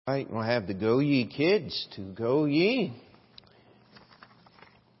Right, we'll have the Go Ye kids to Go Ye.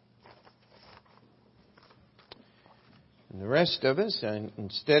 And the rest of us,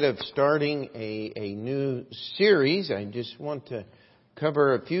 instead of starting a new series, I just want to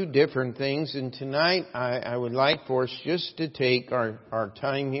cover a few different things. And tonight I would like for us just to take our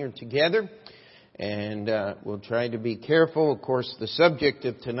time here together. And we'll try to be careful. Of course, the subject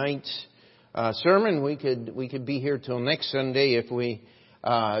of tonight's sermon, we could be here till next Sunday if we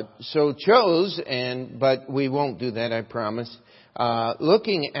so chose, but we won't do that, I promise.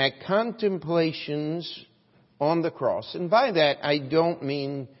 Looking at contemplations on the cross. And by that, I don't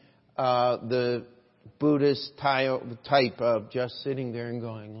mean the Buddhist type of just sitting there and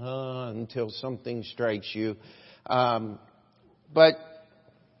going, until something strikes you. But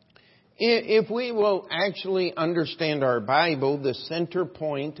if we will actually understand our Bible, the center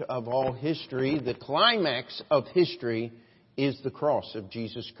point of all history, the climax of history, is the cross of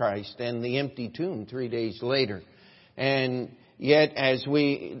Jesus Christ and the empty tomb 3 days later. And yet, as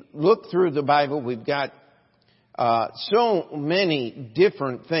we look through the Bible, we've got so many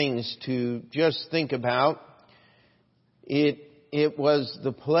different things to just think about. It was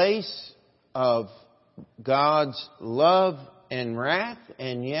the place of God's love and wrath,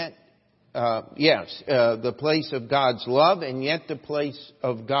 and yet, the place of God's love, and yet the place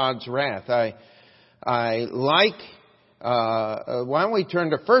of God's wrath. I like. Why don't we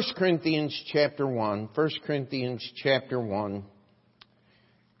turn to 1 Corinthians chapter 1. 1 Corinthians chapter 1.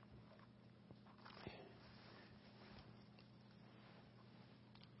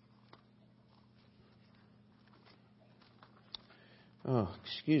 Oh,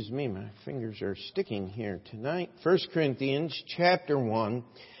 excuse me, my fingers are sticking here tonight. 1 Corinthians chapter 1.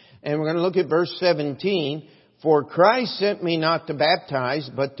 And we're going to look at verse 17. For Christ sent me not to baptize,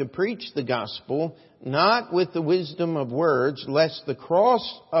 but to preach the gospel, not with the wisdom of words, lest the cross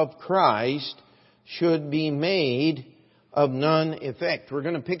of Christ should be made of none effect. We're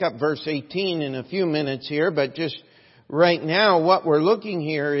going to pick up verse 18 in a few minutes here, but just right now what we're looking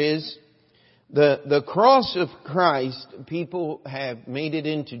here is the cross of Christ. People have made it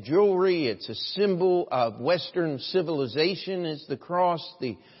into jewelry. It's a symbol of Western civilization, is the cross.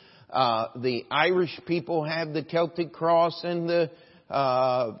 The Irish people have the Celtic cross, and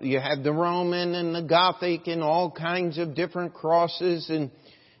you have the Roman and the Gothic and all kinds of different crosses. And,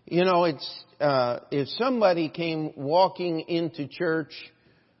 it's, if somebody came walking into church,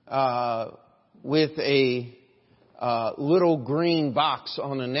 with a, little green box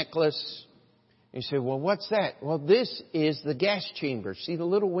on a necklace, you say, well, what's that? Well, this is the gas chamber. See the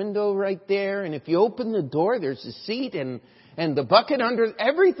little window right there? And if you open the door, there's a seat and the bucket under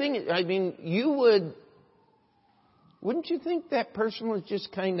everything. I mean, wouldn't you think that person was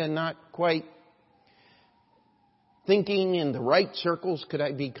just kind of not quite thinking in the right circles, could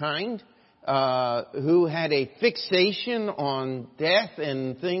I be kind, who had a fixation on death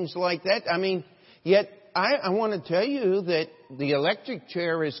and things like that? I mean, yet I want to tell you that the electric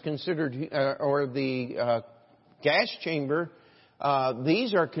chair is considered, or the gas chamber,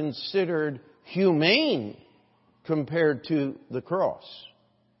 these are considered humane compared to the cross.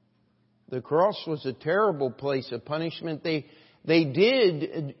 The cross was a terrible place of punishment. They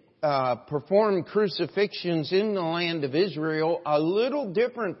did perform crucifixions in the land of Israel a little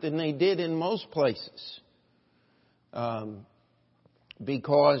different than they did in most places.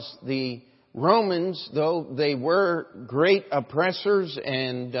 Because the Romans, though they were great oppressors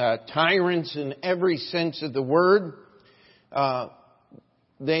and tyrants in every sense of the word,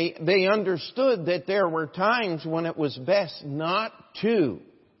 they understood that there were times when it was best not to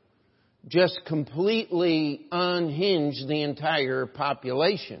just completely unhinge the entire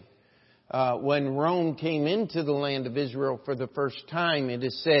population. When Rome came into the land of Israel for the first time, it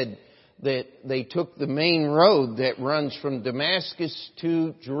is said that they took the main road that runs from Damascus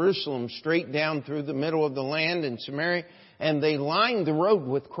to Jerusalem straight down through the middle of the land in Samaria, and they lined the road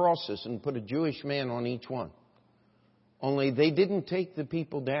with crosses and put a Jewish man on each one. Only they didn't take the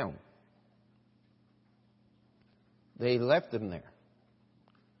people down. They left them there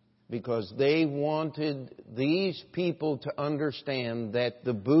because they wanted these people to understand that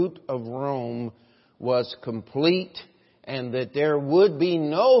the boot of Rome was complete and that there would be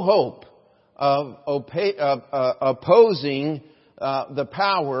no hope of opposing the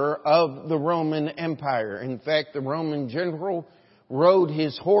power of the Roman Empire. In fact, the Roman general rode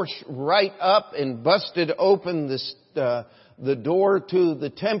his horse right up and busted open the door to the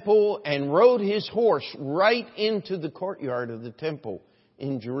temple and rode his horse right into the courtyard of the temple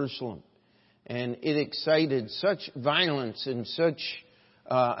in Jerusalem. And it excited such violence and such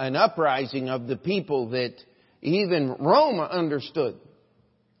an uprising of the people that even Rome understood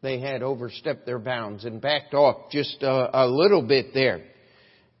they had overstepped their bounds and backed off just a little bit there.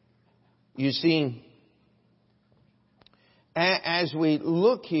 You see, as we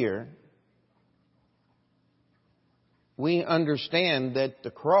look here, we understand that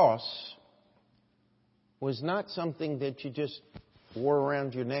the cross was not something that you just wore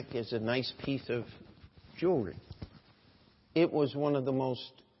around your neck as a nice piece of jewelry. It was one of the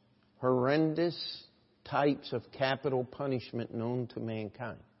most horrendous types of capital punishment known to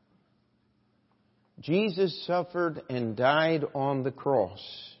mankind. Jesus suffered and died on the cross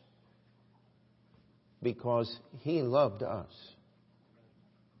because He loved us.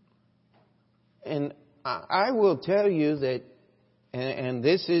 And I will tell you that, and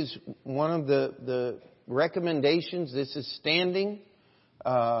this is one of the recommendations, this is standing.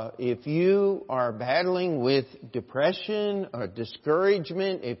 If you are battling with depression or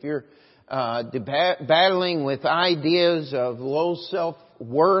discouragement, if you're battling with ideas of low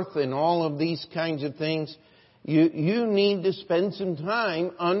self-worth and all of these kinds of things, you need to spend some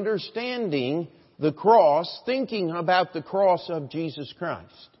time understanding the cross, thinking about the cross of Jesus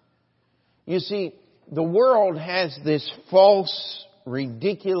Christ. You see, the world has this false,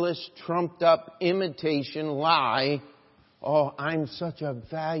 ridiculous, trumped-up imitation lie. Oh, I'm such a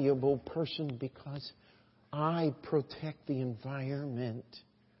valuable person because I protect the environment.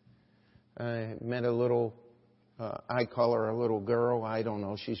 I met a little, I call her a little girl, I don't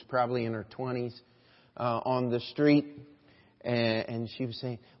know, she's probably in her 20s, on the street. And she was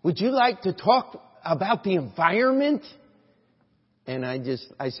saying, would you like to talk about the environment? And I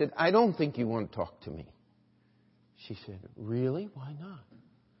said, I don't think you want to talk to me. She said, really? Why not?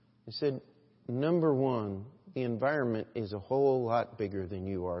 I said, number one, the environment is a whole lot bigger than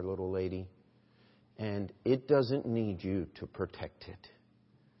you are, little lady. And it doesn't need you to protect it.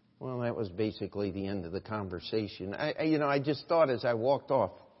 Well, that was basically the end of the conversation. I just thought as I walked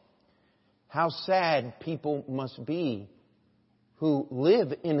off, how sad people must be who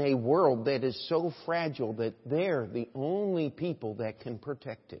live in a world that is so fragile that they're the only people that can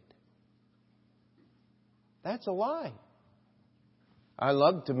protect it. That's a lie. I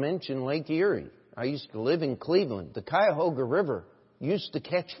love to mention Lake Erie. I used to live in Cleveland. The Cuyahoga River used to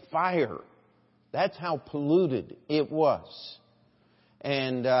catch fire. That's how polluted it was.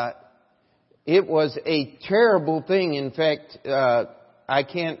 And it was a terrible thing. In fact, I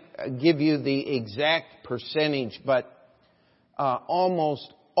can't give you the exact percentage, but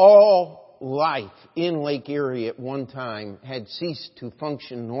almost all life in Lake Erie at one time had ceased to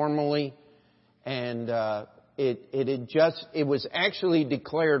function normally. And it was actually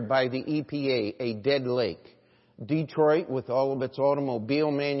declared by the EPA a dead lake. Detroit, with all of its automobile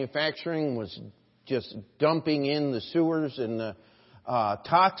manufacturing, was just dumping in the sewers and the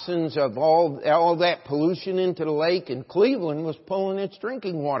toxins of all that pollution into the lake. And Cleveland was pulling its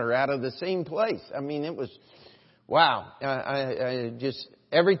drinking water out of the same place. I mean, it was, wow. I just,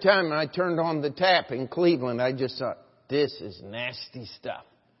 every time I turned on the tap in Cleveland, I just thought, this is nasty stuff.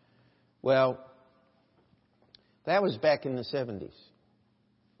 Well, that was back in the 70s.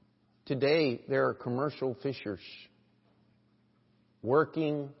 Today, there are commercial fishers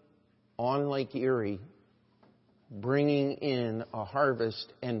working on Lake Erie, bringing in a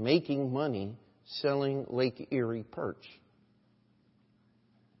harvest and making money selling Lake Erie perch.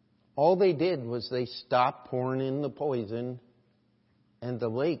 All they did was they stopped pouring in the poison, and the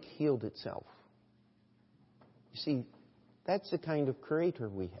lake healed itself. You see, that's the kind of Creator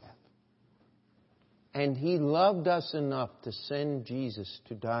we have. And He loved us enough to send Jesus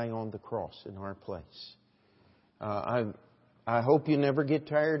to die on the cross in our place. I hope you never get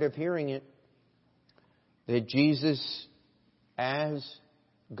tired of hearing it. That Jesus, as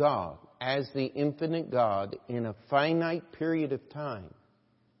God, as the infinite God, in a finite period of time,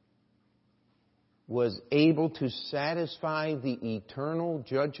 was able to satisfy the eternal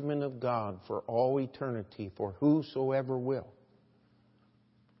judgment of God for all eternity for whosoever will.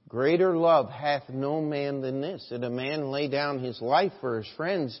 Greater love hath no man than this, that a man lay down his life for his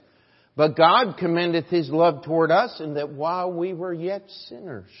friends. But God commendeth His love toward us, in that while we were yet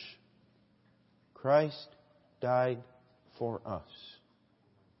sinners, Christ died for us.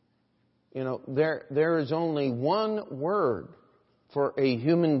 You know, there is only one word for a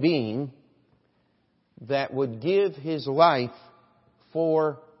human being that would give his life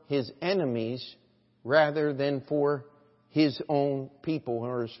for his enemies rather than for his own people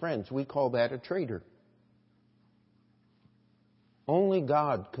or his friends. We call that a traitor. Only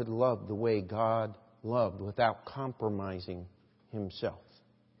God could love the way God loved without compromising Himself.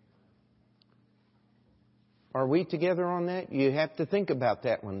 Are we together on that? You have to think about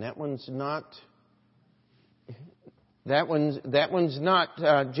that one. That one's not... That one's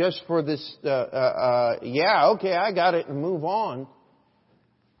not just for this, yeah, okay, I got it, and move on.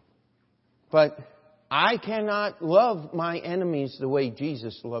 But I cannot love my enemies the way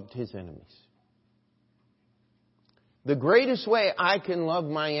Jesus loved His enemies. The greatest way I can love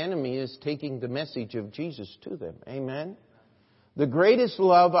my enemy is taking the message of Jesus to them. Amen? The greatest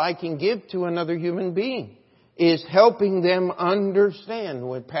love I can give to another human being is helping them understand.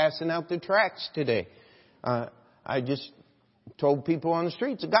 We're passing out the tracts today. I just told people on the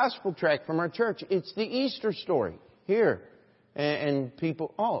street, it's a gospel tract from our church. It's the Easter story here. And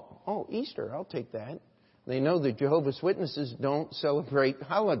people, oh, Easter, I'll take that. They know that Jehovah's Witnesses don't celebrate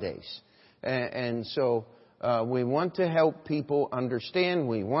holidays. And so we want to help people understand.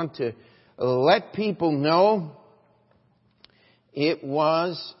 We want to let people know it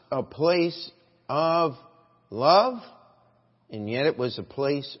was a place of love, and yet it was a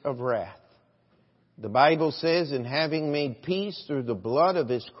place of wrath. The Bible says, "And having made peace through the blood of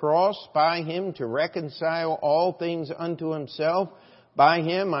His cross, by Him to reconcile all things unto Himself. By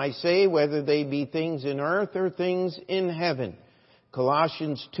Him, I say, whether they be things in earth or things in heaven."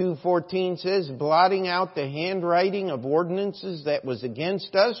 Colossians 2:14 says, "Blotting out the handwriting of ordinances that was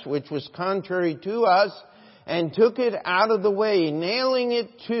against us, which was contrary to us, and took it out of the way, nailing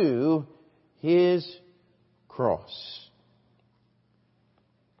it to His cross."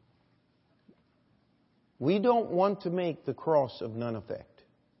 We don't want to make the cross of none effect.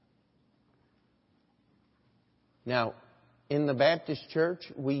 Now, in the Baptist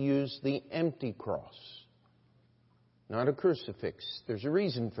church, we use the empty cross, not a crucifix. There's a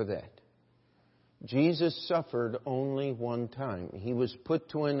reason for that. Jesus suffered only one time. He was put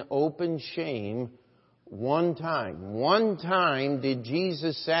to an open shame one time. One time did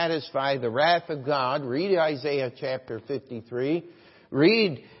Jesus satisfy the wrath of God. Read Isaiah chapter 53.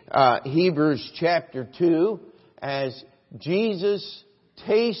 Read Hebrews chapter 2 as Jesus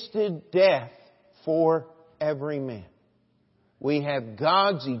tasted death for every man. We have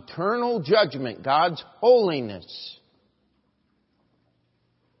God's eternal judgment, God's holiness,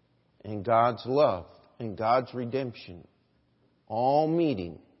 and God's love and God's redemption all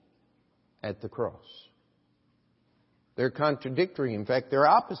meeting at the cross. They're contradictory. In fact, they're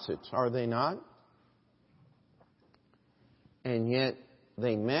opposites, are they not? And yet,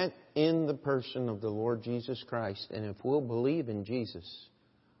 they met in the person of the Lord Jesus Christ. And if we'll believe in Jesus,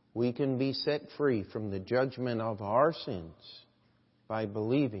 we can be set free from the judgment of our sins by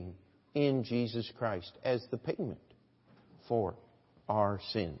believing in Jesus Christ as the payment for our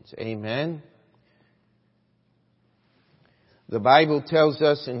sins. Amen? The Bible tells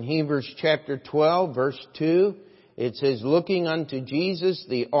us in Hebrews chapter 12, verse 2, it says, "Looking unto Jesus,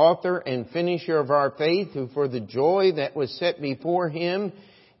 the author and finisher of our faith, who for the joy that was set before Him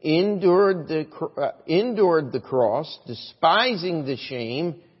endured the cross, despising the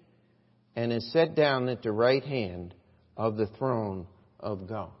shame, and is set down at the right hand of the throne of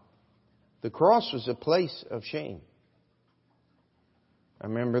God." The cross was a place of shame. I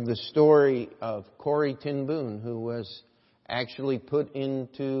remember the story of Corrie ten Boom, who was actually put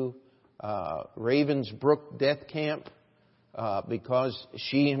into Ravensbrück death camp because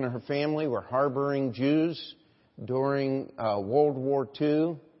she and her family were harboring Jews during World War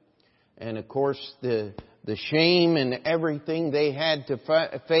II. And of course, the shame and everything they had to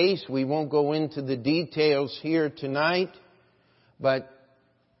face, we won't go into the details here tonight. But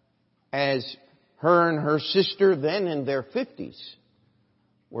as her and her sister, then in their 50s,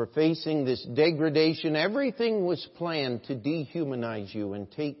 were facing this degradation, everything was planned to dehumanize you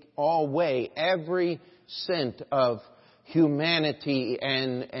and take away every cent of humanity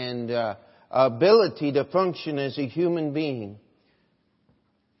and ability to function as a human being.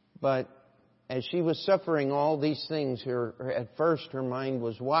 But as she was suffering all these things, at first her mind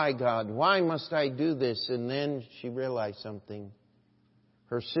was, "Why, God? Why must I do this?" And then she realized something.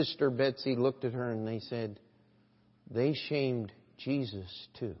 Her sister Betsy looked at her and they said, "They shamed Jesus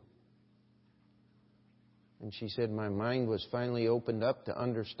too." And she said, "My mind was finally opened up to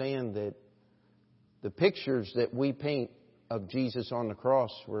understand that the pictures that we paint of Jesus on the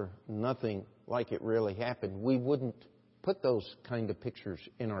cross were nothing like it really happened. We wouldn't put those kind of pictures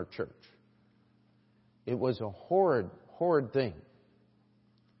in our church. It was a horrid, horrid thing.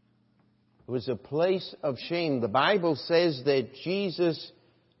 It was a place of shame. The Bible says that Jesus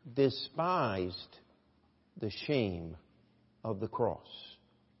despised the shame of the cross.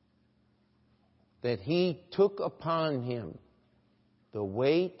 That He took upon Him the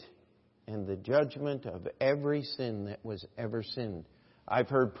weight and the judgment of every sin that was ever sinned. I've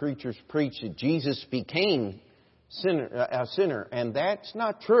heard preachers preach that Jesus became a sinner, and that's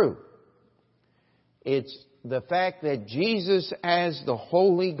not true. It's the fact that Jesus, as the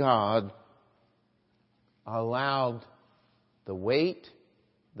holy God, allowed the weight,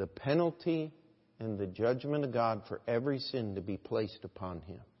 the penalty, and the judgment of God for every sin to be placed upon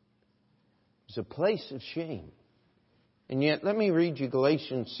Him. It's a place of shame. And yet, let me read you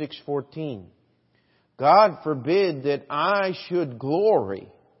Galatians 6:14. God forbid that I should glory,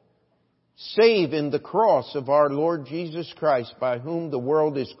 save in the cross of our Lord Jesus Christ, by whom the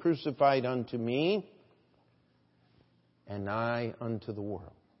world is crucified unto me, and I unto the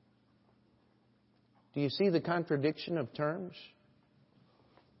world. Do you see the contradiction of terms?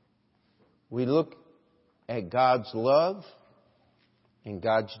 We look at God's love and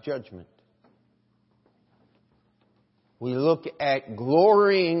God's judgment. We look at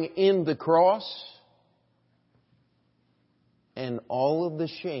glorying in the cross and all of the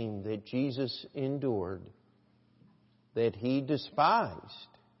shame that Jesus endured, that He despised,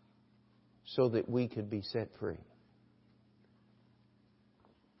 so that we could be set free.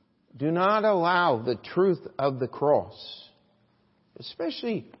 Do not allow the truth of the cross,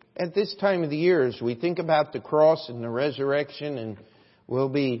 especially at this time of the year as we think about the cross and the resurrection, and we'll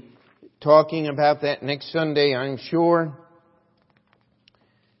be talking about that next Sunday, I'm sure.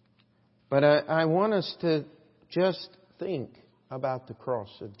 But I want us to just think about the cross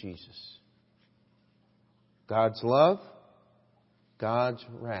of Jesus. God's love, God's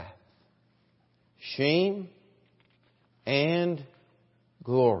wrath, shame, and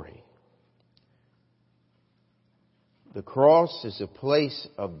glory. The cross is a place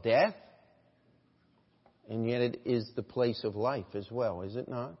of death, and yet it is the place of life as well, is it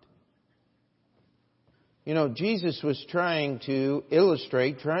not? You know, Jesus was trying to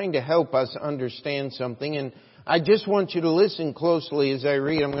illustrate, trying to help us understand something, and I just want you to listen closely as I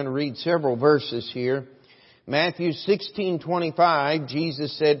read. I'm going to read several verses here. Matthew 16:25,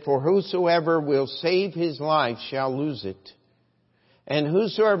 Jesus said, "For whosoever will save his life shall lose it. And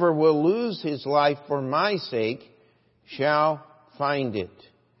whosoever will lose his life for my sake shall find it."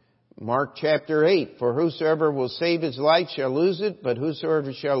 Mark chapter 8, "For whosoever will save his life shall lose it, but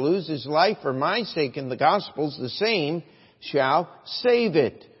whosoever shall lose his life for my sake in the Gospels, the same shall save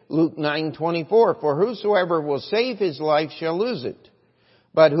it." Luke 9:24, "For whosoever will save his life shall lose it,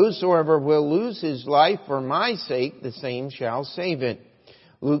 but whosoever will lose his life for my sake, the same shall save it."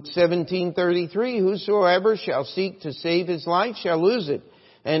 Luke 17:33, "Whosoever shall seek to save his life shall lose it,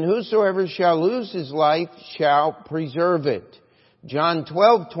 and whosoever shall lose his life shall preserve it." John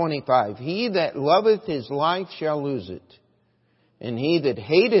 12:25, "He that loveth his life shall lose it, and he that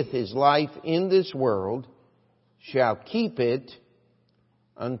hateth his life in this world shall keep it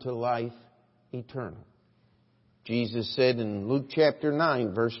unto life eternal." Jesus said in Luke chapter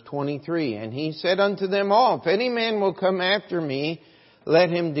 9, verse 23, "And He said unto them all, If any man will come after me,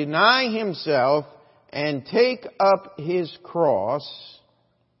 let him deny himself and take up his cross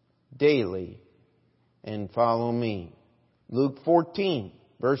daily and follow me." Luke 14,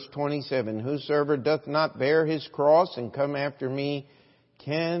 verse 27, "Whosoever doth not bear his cross and come after me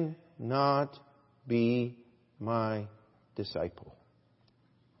cannot be my disciple."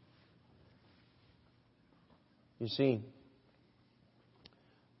 You see,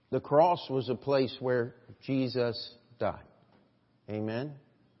 the cross was a place where Jesus died. Amen?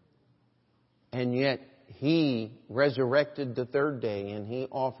 And yet, He resurrected the third day and He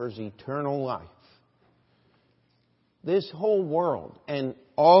offers eternal life. This whole world and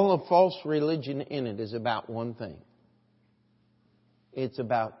all of false religion in it is about one thing. It's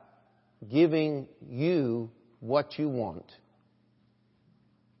about giving you what you want.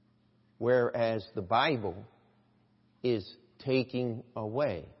 Whereas the Bible is taking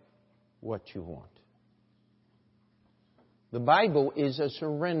away what you want. The Bible is a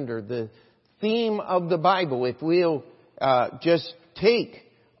surrender. The theme of the Bible, if we'll just take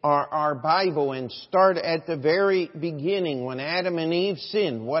our Bible and start at the very beginning, when Adam and Eve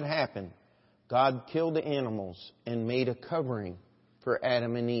sinned, what happened? God killed the animals and made a covering for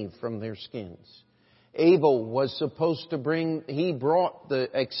Adam and Eve from their skins. Abel was supposed to he brought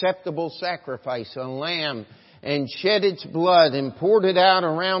the acceptable sacrifice, a lamb, and shed its blood and poured it out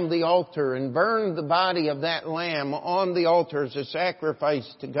around the altar and burned the body of that lamb on the altar as a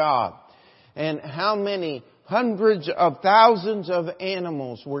sacrifice to God. And how many hundreds of thousands of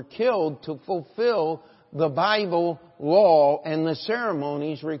animals were killed to fulfill the Bible law and the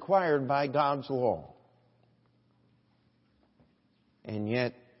ceremonies required by God's law. And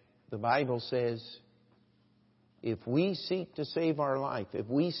yet, the Bible says, if we seek to save our life, if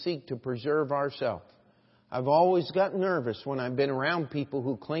we seek to preserve ourselves, I've always got nervous when I've been around people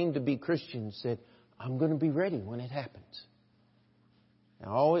who claim to be Christians, said, I'm going to be ready when it happens. I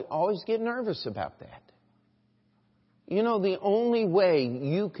always get nervous about that. You know, the only way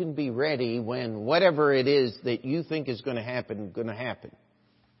you can be ready when whatever it is that you think is going to happen,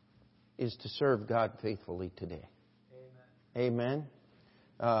 is to serve God faithfully today. Amen.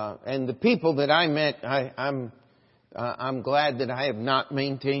 And the people that I met, I'm glad that I have not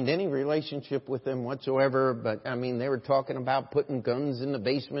maintained any relationship with them whatsoever. But I mean, they were talking about putting guns in the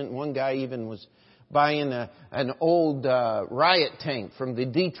basement. One guy even was buying an old riot tank from the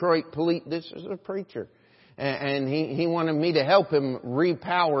Detroit police. This is a preacher. And he wanted me to help him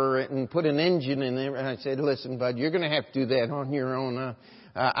repower it and put an engine in there. And I said, listen, bud, you're going to have to do that on your own.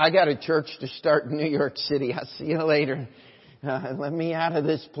 I got a church to start in New York City. I'll see you later. Let me out of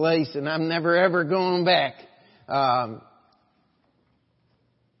this place, and I'm never, ever going back.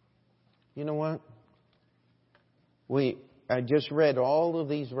 You know what? I just read all of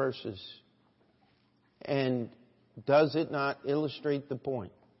these verses. And does it not illustrate the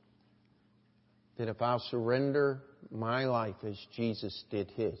point? That if I'll surrender my life as Jesus did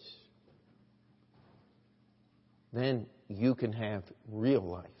His, then you can have real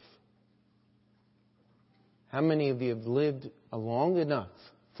life. How many of you have lived long enough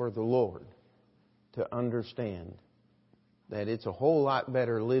for the Lord to understand that it's a whole lot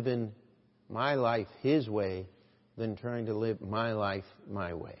better living my life His way than trying to live my life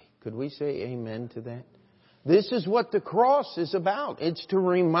my way? Could we say amen to that? This is what the cross is about. It's to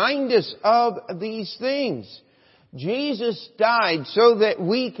remind us of these things. Jesus died so that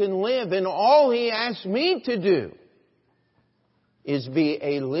we can live, and all He asked me to do is be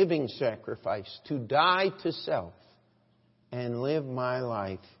a living sacrifice, to die to self and live my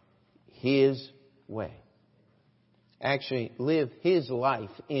life His way. Actually, live His life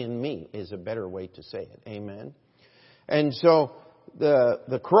in me is a better way to say it. Amen. And so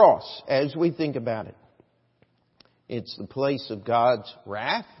the cross, as we think about it, it's the place of God's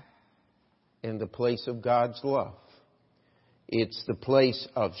wrath and the place of God's love. It's the place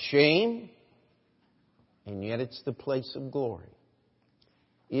of shame, and yet it's the place of glory.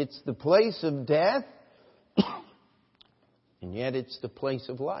 It's the place of death, and yet it's the place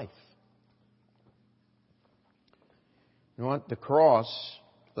of life. You know what? The cross,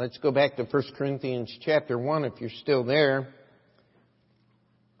 let's go back to 1 Corinthians chapter 1 if you're still there.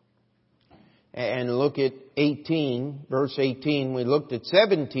 And look at 18, verse 18. We looked at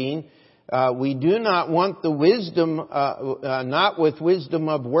 17. We do not want the wisdom, not with wisdom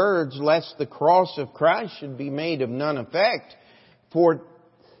of words, lest the cross of Christ should be made of none effect. For,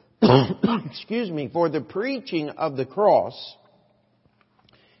 for the preaching of the cross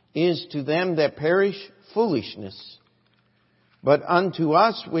is to them that perish foolishness. But unto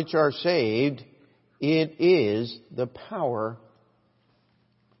us which are saved, it is the power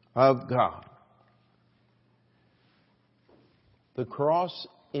of God. The cross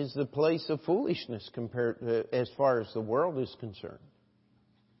is the place of foolishness compared to, as far as the world is concerned.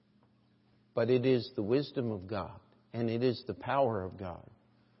 But it is the wisdom of God, and it is the power of God.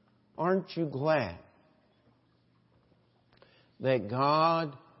 Aren't you glad that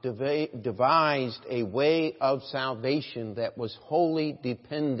God devised a way of salvation that was wholly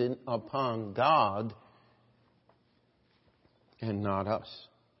dependent upon God and not us?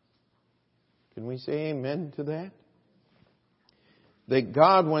 Can we say amen to that? That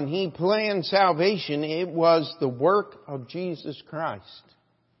God, when He planned salvation, it was the work of Jesus Christ.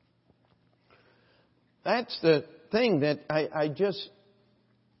 That's the thing that I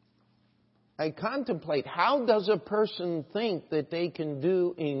contemplate. How does a person think that they can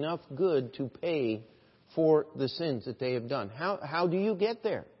do enough good to pay for the sins that they have done? How do you get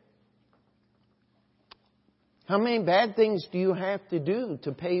there? How many bad things do you have to do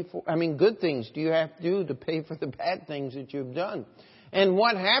to pay for, good things do you have to do to pay for the bad things that you've done? And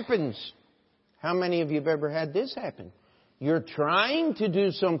what happens? How many of you have ever had this happen? You're trying to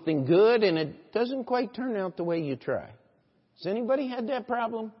do something good and it doesn't quite turn out the way you try. Has anybody had that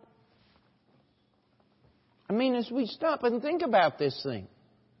problem? As we stop and think about this thing,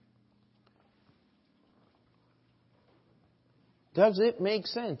 does it make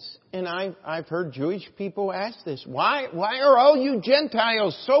sense? And I've heard Jewish people ask this. Why are all you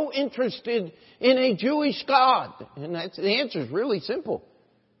Gentiles so interested in a Jewish God? And the answer is really simple.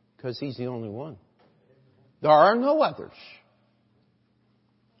 Because He's the only one. There are no others.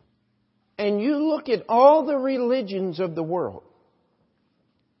 And you look at all the religions of the world.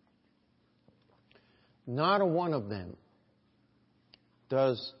 Not a one of them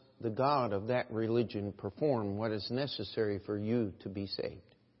does the God of that religion perform what is necessary for you to be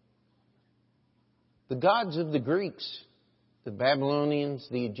saved. The gods of the Greeks, the Babylonians,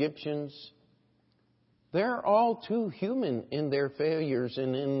 the Egyptians, they're all too human in their failures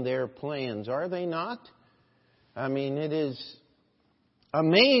and in their plans, are they not? I mean, it is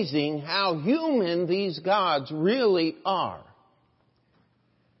amazing how human these gods really are.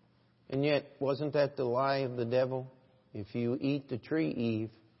 And yet, wasn't that the lie of the devil? If you eat the tree, Eve,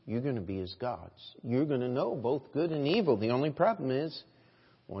 you're going to be as gods. You're going to know both good and evil. The only problem is,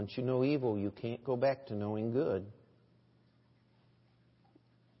 once you know evil, you can't go back to knowing good.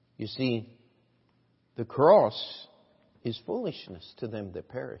 You see, the cross is foolishness to them that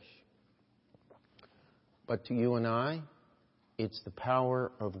perish. But to you and I, it's the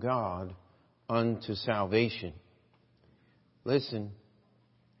power of God unto salvation. Listen,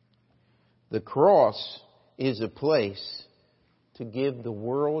 the cross is a place to give the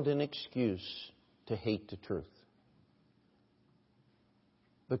world an excuse to hate the truth.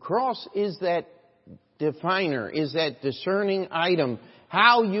 The cross is that definer, is that discerning item.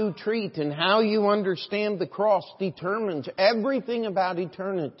 How you treat and how you understand the cross determines everything about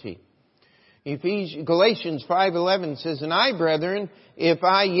eternity. Galatians 5:11 says, "And I, brethren, if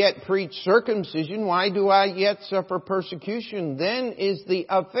I yet preach circumcision, why do I yet suffer persecution? Then is the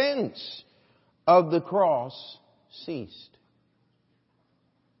offense of the cross ceased."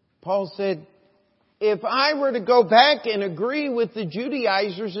 Paul said, if I were to go back and agree with the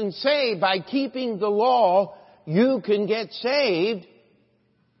Judaizers and say, by keeping the law, you can get saved,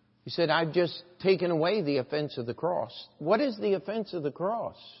 he said, I've just taken away the offense of the cross. What is the offense of the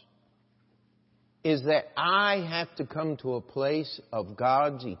cross? Is that I have to come to a place of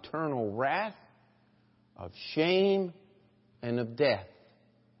God's eternal wrath, of shame, and of death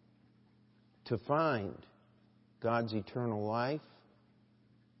to find God's eternal life,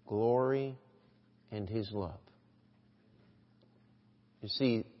 glory, and His love. You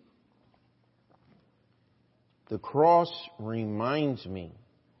see, the cross reminds me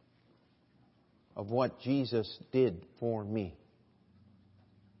of what Jesus did for me.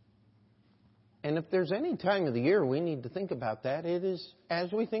 And if there's any time of the year we need to think about that, it is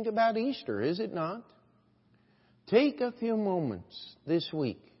as we think about Easter, is it not? Take a few moments this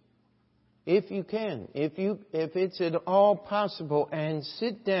week, if you can, if it's at all possible, and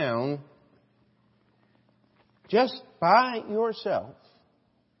sit down just by yourself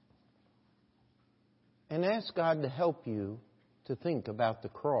and ask God to help you to think about the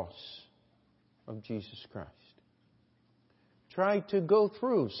cross of Jesus Christ. Try to go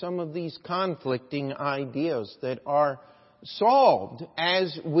through some of these conflicting ideas that are solved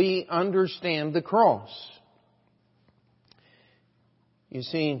as we understand the cross. You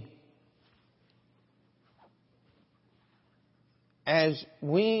see, as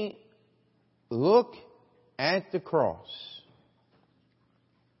we look at the cross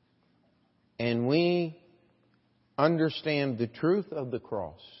and we understand the truth of the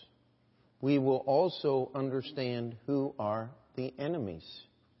cross, we will also understand who are the enemies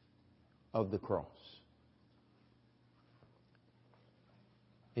of the cross.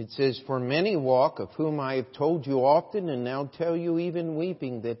 It says, "For many walk, of whom I have told you often, and now tell you even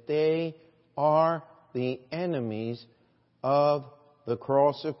weeping, that they are the enemies of the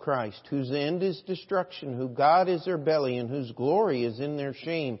cross of Christ, whose end is destruction, who God is their belly, and whose glory is in their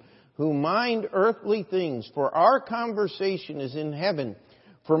shame, who mind earthly things, for our conversation is in heaven,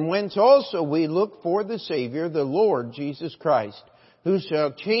 from whence also we look for the Savior, the Lord Jesus Christ, who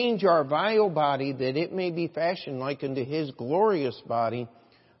shall change our vile body, that it may be fashioned like unto His glorious body,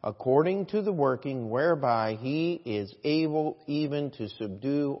 according to the working whereby He is able even to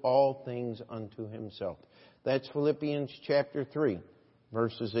subdue all things unto Himself." That's Philippians chapter 3,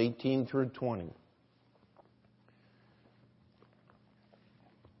 verses 18 through 20.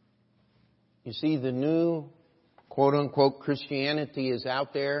 You see, the new quote-unquote Christianity is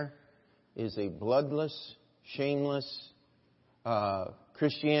out there, is a bloodless, shameless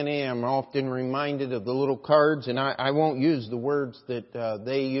Christianity. I'm often reminded of the little cards, and I won't use the words that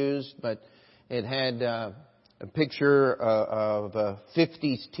they used, but it had a picture of a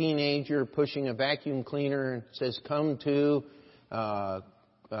 50s teenager pushing a vacuum cleaner, and it says, "Come to,"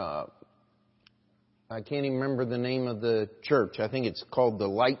 I can't even remember the name of the church. I think it's called the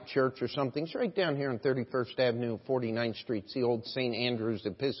Light Church or something. It's right down here on 31st Avenue, 49th Street. It's the old St. Andrew's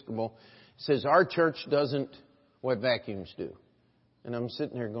Episcopal. It says, "Our church doesn't what vacuums do." And I'm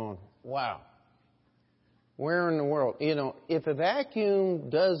sitting there going, wow. Where in the world? You know, if a vacuum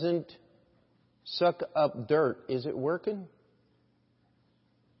doesn't suck up dirt, is it working?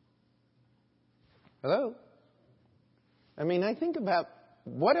 Hello? I mean, I think about,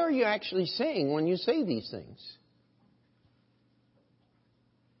 what are you actually saying when you say these things?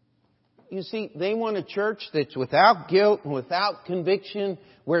 You see, they want a church that's without guilt and without conviction,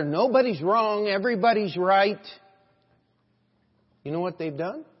 where nobody's wrong, everybody's right. You know what they've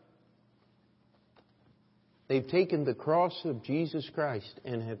done? They've taken the cross of Jesus Christ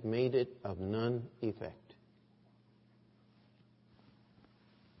and have made it of none effect.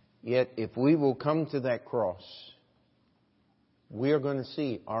 Yet, if we will come to that cross, we are going to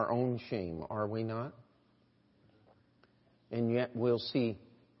see our own shame, are we not? And yet we'll see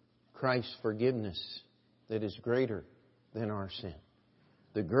Christ's forgiveness that is greater than our sin.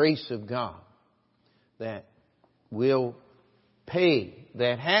 The grace of God that will pay,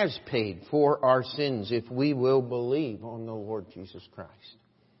 that has paid for our sins if we will believe on the Lord Jesus Christ.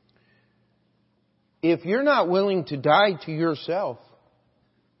 If you're not willing to die to yourself,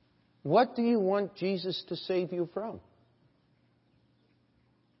 what do you want Jesus to save you from?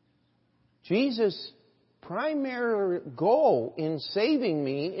 Jesus' primary goal in saving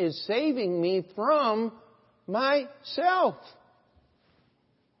me is saving me from myself.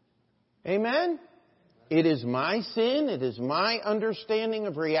 Amen? It is my sin. It is my understanding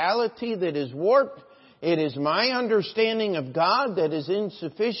of reality that is warped. It is my understanding of God that is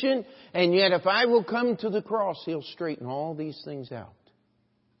insufficient. And yet if I will come to the cross, He'll straighten all these things out.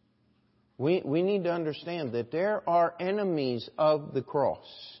 We need to understand that there are enemies of the cross.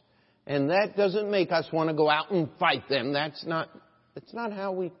 And that doesn't make us want to go out and fight them. That's not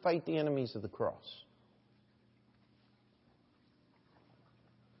how we fight the enemies of the cross.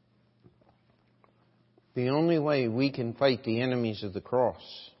 The only way we can fight the enemies of the cross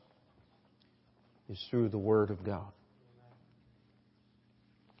is through the Word of God.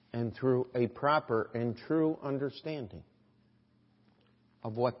 And through a proper and true understanding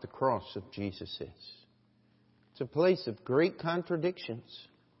of what the cross of Jesus is. It's a place of great contradictions.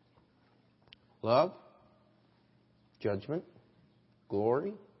 Love, judgment,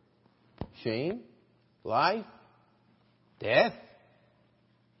 glory, shame, life, death,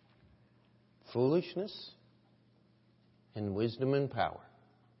 foolishness, and wisdom and power.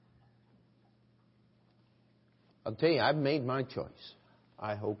 I'll tell you, I've made my choice.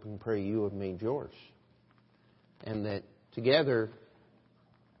 I hope and pray you have made yours. And that together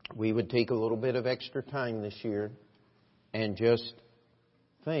we would take a little bit of extra time this year and just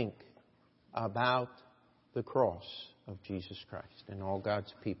think about the cross of Jesus Christ. And all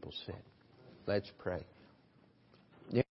God's people said, let's pray.